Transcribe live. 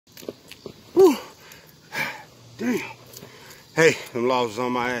Damn. Hey, them laws was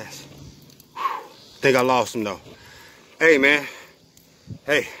on my ass. Think I lost them though. Hey man.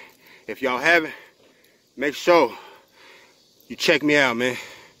 Hey, if y'all haven't, make sure you check me out, man.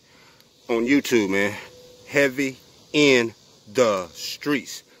 On YouTube, man. Heavy in the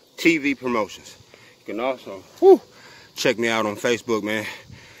Streets TV promotions. You can also check me out on Facebook, man.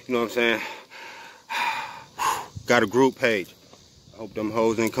 You know what I'm saying? Got a group page. I hope them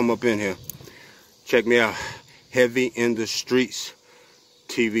hoes ain't come up in here. Check me out. Heavy in the Streets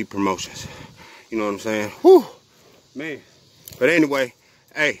TV promotions. You know what I'm saying? Whew, man. But anyway,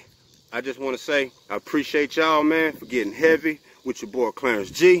 hey, I just want to say I appreciate y'all, man, for getting heavy with your boy Clarence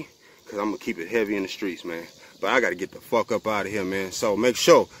G, because I'm going to keep it heavy in the streets, man. But I got to get the fuck up out of here, man. So make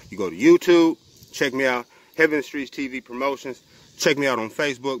sure you go to YouTube, check me out, Heavy in the Streets TV promotions. Check me out on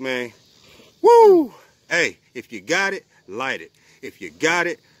Facebook, man. Woo! Hey, if you got it, light it. If you got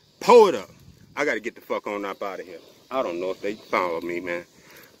it, pull it up. I got to get the fuck on up out of here. I don't know if they follow me, man.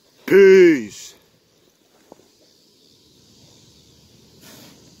 Peace.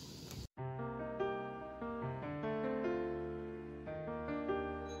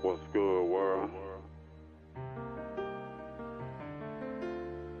 What's good, world?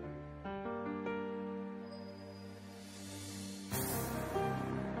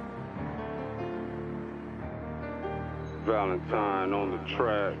 Valentine on the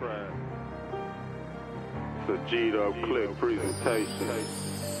track. It's a G'd-up clip presentation.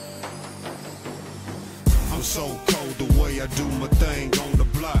 I'm so cold the way I do my thing on the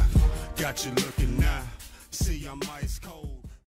block. Got you looking now. See, I'm ice cold.